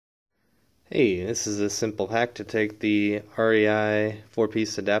Hey, this is a simple hack to take the REI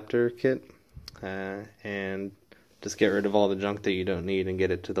 4-piece adapter kit and just get rid of all the junk that you don't need and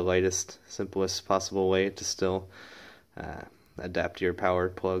get it to the lightest, simplest possible way to still adapt your power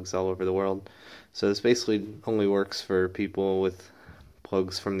plugs all over the world. So this basically only works for people with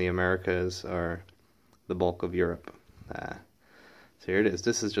plugs from the Americas or the bulk of Europe. So here it is.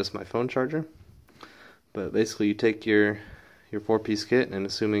 This is just my phone charger. But basically you take your 4-piece kit, and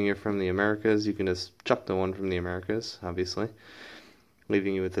assuming you're from the Americas, you can just chuck the one from the Americas, obviously,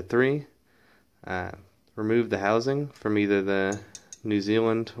 leaving you with the 3. Remove the housing from either the New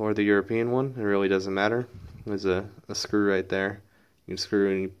Zealand or the European one. It really doesn't matter. There's a screw right there. You can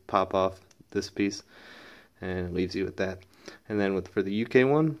screw and you pop off this piece, and it leaves you with that. And then for the UK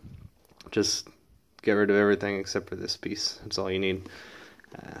one, just get rid of everything except for this piece. That's all you need.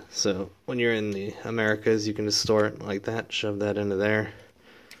 So when you're in the Americas, you can just store it like that, shove that into there,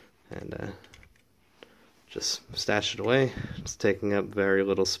 and just stash it away. It's taking up very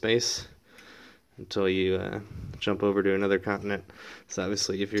little space until you jump over to another continent. So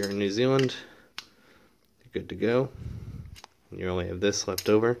obviously if you're in New Zealand, you're good to go. You only have this left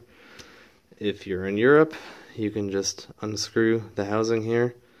over. If you're in Europe, you can just unscrew the housing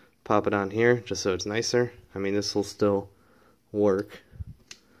here, pop it on here just so it's nicer. I mean, this will still work,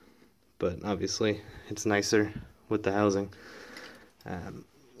 but obviously it's nicer with the housing.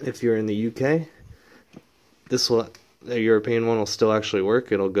 If you're in the UK, the European one will still actually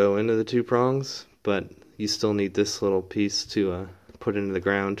work. It'll go into the 2 prongs, but you still need this little piece to put into the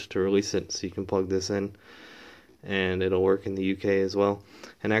ground to release it, so you can plug this in, and it'll work in the UK as well.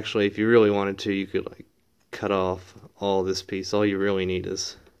 And actually, if you really wanted to, you could cut off all this piece. All you really need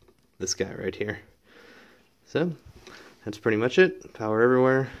is this guy right here. So that's pretty much it. Power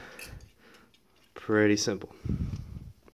everywhere. Pretty simple.